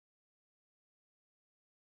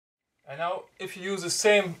And now if you use the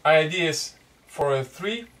same ideas for a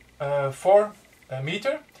 3/4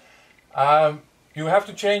 meter, you have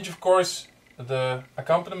to change, of course, the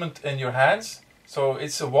accompaniment in your hands. So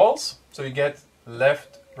it's a waltz, so you get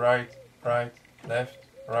left, right, right, left,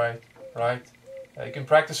 right, right. You can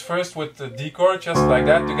practice first with the D chord, just like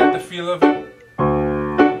that, to get the feel of it.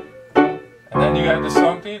 And then you have the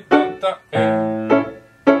song beat, A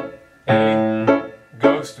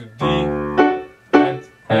goes to D, and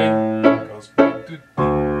A goes back to D.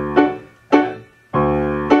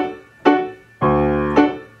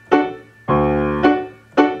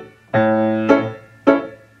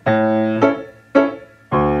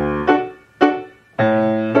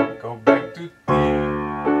 Go back to D.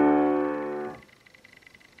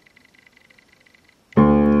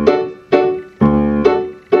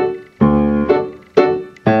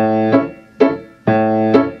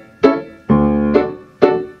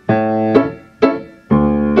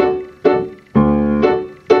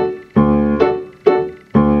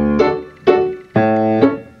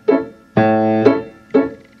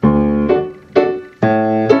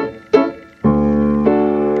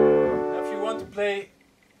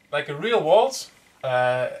 Like a real waltz,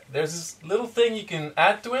 there's this little thing you can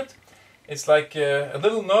add to it. It's like a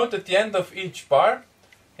little note at the end of each bar.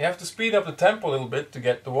 You have to speed up the tempo a little bit to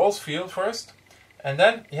get the waltz feel first. And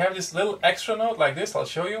then you have this little extra note like this, I'll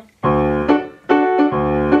show you.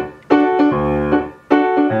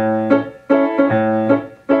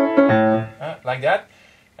 Like that.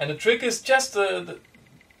 And the trick is just at the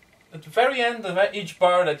very end of each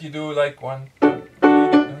bar that you do like 1, 2, 3.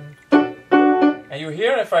 And you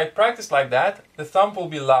hear, if I practice like that, the thumb will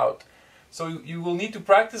be loud. So you will need to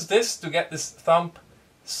practice this to get this thumb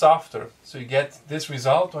softer. So you get this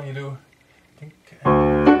result when you do...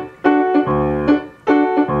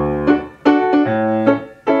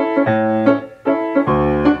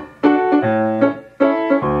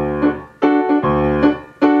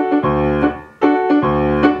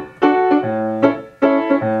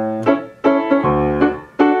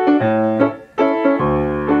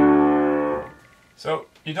 So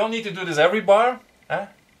you don't need to do this every bar.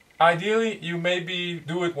 Ideally, you maybe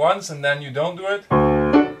do it once and then you don't do it. You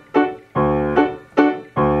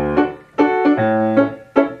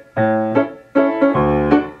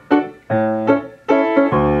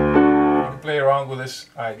can play around with this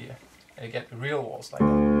idea and you get the real waltz like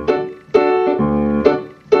that.